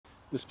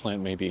This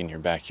plant may be in your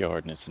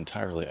backyard and it's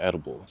entirely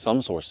edible.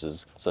 Some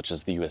sources, such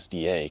as the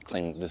USDA,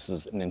 claim this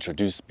is an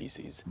introduced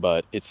species,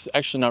 but it's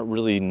actually not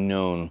really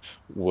known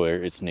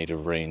where its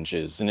native range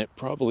is, and it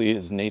probably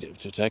is native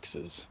to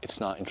Texas. It's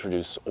not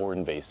introduced or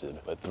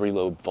invasive, but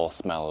three-lobed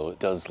false mallow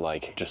does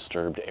like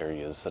disturbed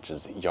areas such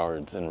as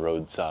yards and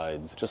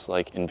roadsides, just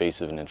like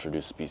invasive and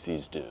introduced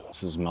species do.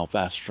 This is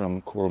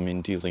Malvastrum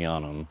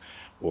coromindelianum,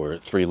 or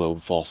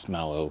three-lobed false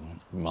mallow,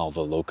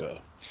 Malva loca.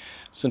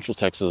 Central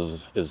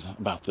Texas is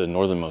about the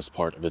northernmost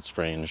part of its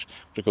range,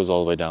 but it goes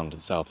all the way down to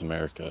South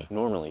America.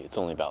 Normally, it's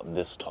only about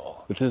this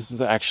tall. But this is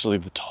actually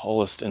the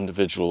tallest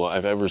individual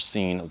I've ever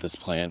seen of this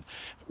plant.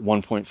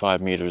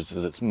 1.5 meters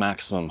is its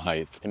maximum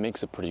height. It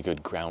makes a pretty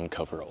good ground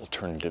cover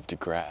alternative to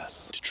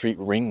grass. To treat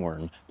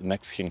ringworm, the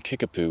Mexican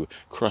Kickapoo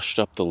crushed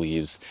up the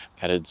leaves,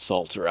 added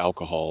salt or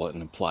alcohol,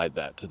 and applied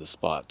that to the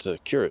spot to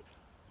cure it.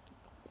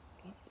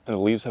 And the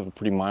leaves have a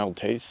pretty mild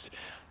taste.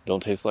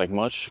 Don't taste like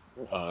much.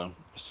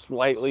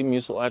 Slightly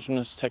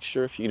mucilaginous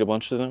texture if you eat a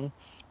bunch of them.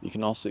 You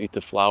can also eat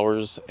the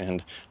flowers,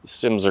 and the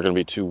stems are going to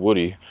be too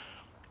woody,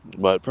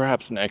 but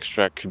perhaps an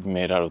extract could be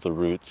made out of the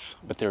roots.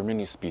 But there are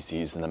many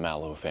species in the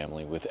mallow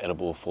family with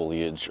edible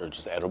foliage or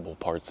just edible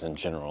parts in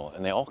general,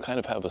 and they all kind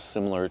of have a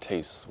similar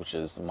taste, which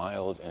is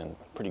mild and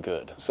pretty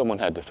good. Someone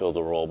had to fill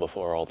the role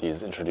before all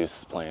these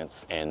introduced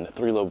plants, and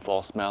three-lobed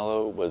false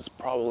mallow was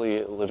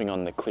probably living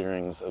on the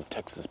clearings of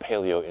Texas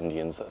Paleo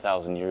Indians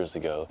 1,000 years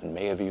ago, and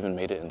may have even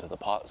made it into the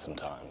pot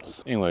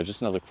sometimes. Anyway,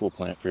 just another cool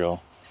plant for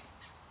y'all.